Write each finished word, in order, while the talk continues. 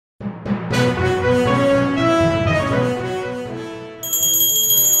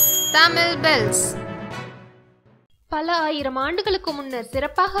Tamil bells. பல ஆயிரம் ஆண்டுகளுக்கு முன்னர்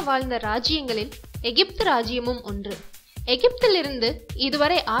சிறப்பாக வாழ்ந்த ராஜ்யங்களில் எகிப்து ராஜ்யமும் ஒன்று. எகிப்திலிருந்து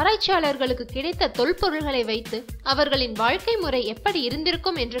இதுவரை ஆராய்ச்சியாளர்களுக்கு கிடைத்த தொல்பொருள்களை வைத்து அவர்களின் வாழ்க்கை முறை எப்படி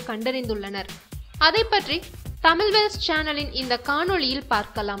இருந்திருக்கும் என்று கண்டறிந்துள்ளனர். அதை பற்றி தமிழ் பெல்ஸ் சேனலின் இந்த காணொளியில்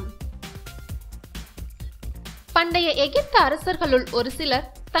பார்க்கலாம். பண்டைய எகிப்து அரசர்களுள் ஒரு சிலர்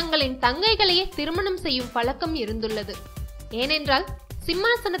தங்களின் தங்கைகளையே திருமணம் செய்யும் பழக்கம் இருந்துள்ளது. ஏனென்றால்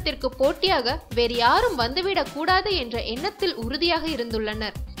சிம்மாசனத்திற்கு போட்டியாக வேறு யாரும் வந்துவிடக் கூடாது என்ற எண்ணத்தில் உறுதியாக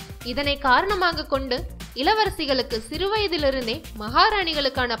இருந்துள்ளனர். இதனை காரணமாக கொண்டு இளவரசிகளுக்கு சிறுவயதிலிருந்தே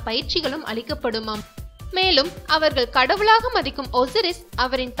மகாராணிகளுக்கான பயிற்சிகளும் அளிக்கப்படுமாம். மேலும் அவர்கள் கடவுளாக மதிக்கும் ஒசிரிஸ்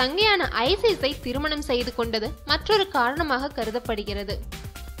அவரின் தங்கையான ஐசிஸை திருமணம் செய்து கொண்டது மற்றொரு காரணமாக கருதப்படுகிறது.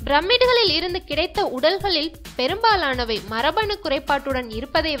 பிரமிடுகளில் இருந்து கிடைத்த உடல்களில் பெரும்பாலானவை மரபணு குறைபாட்டுடன்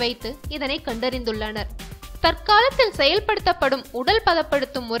இருப்பதை வைத்து இதனை கண்டறிந்துள்ளனர். தற்காலத்தில் செயல்படுத்தப்படும் உடல்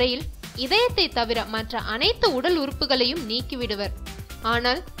பதப்படுத்தும் முறையில் இதயத்தை தவிர மற்ற அனைத்து உடல் உறுப்புகளையும் நீக்கிவிடுவர்.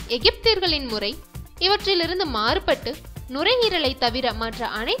 ஆனால் எகிப்தியர்களின் முறை இவற்றிலிருந்து மாறுபட்டு நுரையீரலை தவிர மற்ற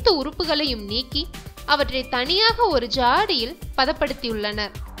அனைத்து உறுப்புகளையும் நீக்கி அவற்றை தனியாக ஒரு ஜாடியில்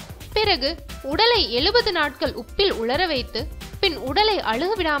பதப்படுத்தியுள்ளனர். பிறகு உடலை 70 நாட்கள் உப்பில் உலர வைத்து பின் உடலை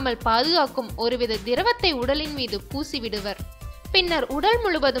அழுகவிடாமல் பாதுகாக்கும் ஒருவித திரவத்தை உடலின் மீது பூசிவிடுவர். பின்னர் உடல்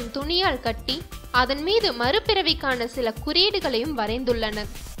முழுவதும் துணியால் கட்டி அதன் மீது மறுபிறவிக்கான சில குறியீடுகளையும்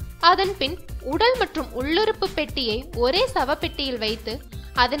வரைந்துள்ளனர். அதன் பின் உடல் மற்றும் உள்ளுறுப்பு பெட்டியை ஒரே சவப்பெட்டியில் வைத்து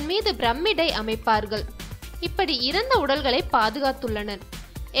அதன் மீது பிரமிடை அமைப்பார்கள். இப்படி இறந்த உடல்களை பாதுகாத்துள்ளனர்.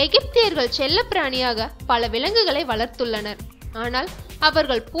 எகிப்தியர்கள் செல்ல பிராணியாக பல விலங்குகளை வளர்த்துள்ளனர். ஆனால்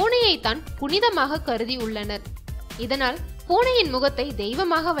அவர்கள் பூனையை தான் புனிதமாக கருதி உள்ளனர். இதனால் பூனையின் முகத்தை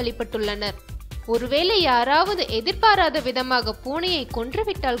தெய்வமாக வழிபட்டுள்ளனர். ஒருவேளை யாராவது எதிர்பாராத விதமாக பூனையை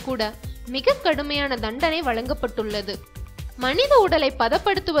கொன்றுவிட்டால் கூட மிக கடுமையான தண்டனை வழங்கப்பட்டுள்ளது. மனித உடலை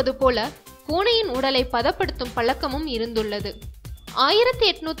பதப்படுத்துவது போல பூனையின் உடலை பதப்படுத்தும் பழக்கமும் இருந்துள்ளது.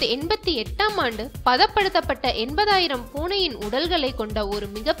 1888ஆம் ஆண்டு பதப்படுத்தப்பட்ட 80,000 பூனையின் உடல்களை கொண்ட ஒரு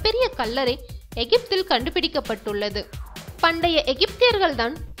மிகப்பெரிய கல்லறை எகிப்தில் கண்டுபிடிக்கப்பட்டுள்ளது. பண்டைய எகிப்தியர்கள்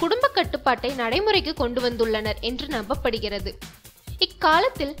தான் குடும்ப கட்டுப்பாட்டை நடைமுறைக்கு கொண்டு வந்துள்ளனர் என்று நம்பப்படுகிறது.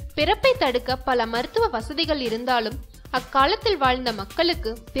 இக்காலத்தில் பிறப்பை தடுக்க பல மருத்துவ வசதிகள் இருந்தாலும் அக்காலத்தில் வாழ்ந்த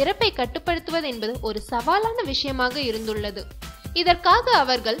மக்களுக்கு பிறப்பை கட்டுப்படுத்துவது என்பது ஒரு சவாலான விஷயமாக இருந்துள்ளது. இதற்காக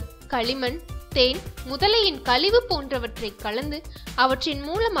அவர்கள் களிமண், தேன், முதலையின் கழிவு போன்றவற்றை கலந்து அவற்றின்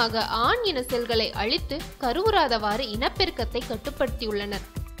மூலமாக ஆண் இன செல்களை அழித்து கருவுறாதவாறு இனப்பெருக்கத்தை கட்டுப்படுத்தியுள்ளனர்.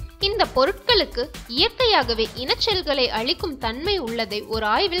 இந்த பொருட்களுக்கு இயற்கையாகவே இனச்செல்களை அழிக்கும் தன்மை உள்ளதை ஒரு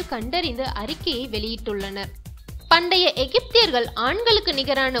ஆய்வில் கண்டறிந்து அறிக்கையை வெளியிட்டுள்ளனர். பண்டைய எகிப்தியர்கள் ஆண்களுக்கு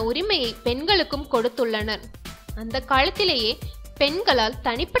நிகரான உரிமையை பெண்களுக்கும் கொடுத்துள்ளனர். அந்த காலத்திலேயே பெண்களால்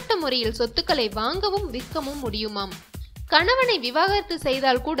தனிப்பட்ட முறையில் சொத்துக்களை வாங்கவும் விற்கவும் முடியுமாம். கணவனை விவாகரத்து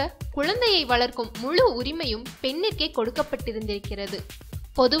செய்தால் கூட குழந்தையை வளர்க்கும் முழு உரிமையும் பெண்ணிற்கே கொடுக்கப்பட்டிருந்திருக்கிறது.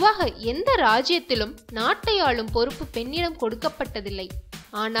 பொதுவாக எந்த ராஜ்யத்திலும் நாட்டை ஆளும் பொறுப்பு பெண்ணிடம் கொடுக்கப்பட்டதில்லை.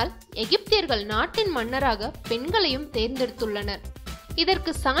 ஆனால் எகிப்தியர்கள் நாட்டின் மன்னராக பெண்களையும் தேர்ந்தெடுத்துள்ளனர்.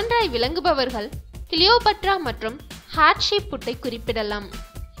 இதற்கு சான்றாய் விளங்குபவர்கள் கிளியோபட்ரா மற்றும் ஹாட்ஷெபுட்டை குறிப்பிடலாம்.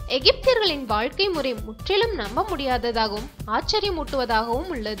 எகிப்தியர்களின் வாழ்க்கை முறை முற்றிலும் நம்ப முடியாததாகவும்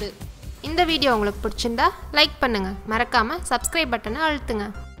ஆச்சரியமூட்டுவதாகவும் உள்ளது. இந்த வீடியோ உங்களுக்கு பிடிச்சிருந்தா லைக் பண்ணுங்க, மறக்காம சப்ஸ்கிரைப் பட்டனை அழுத்துங்க.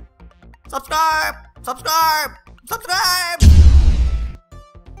 Subscribe!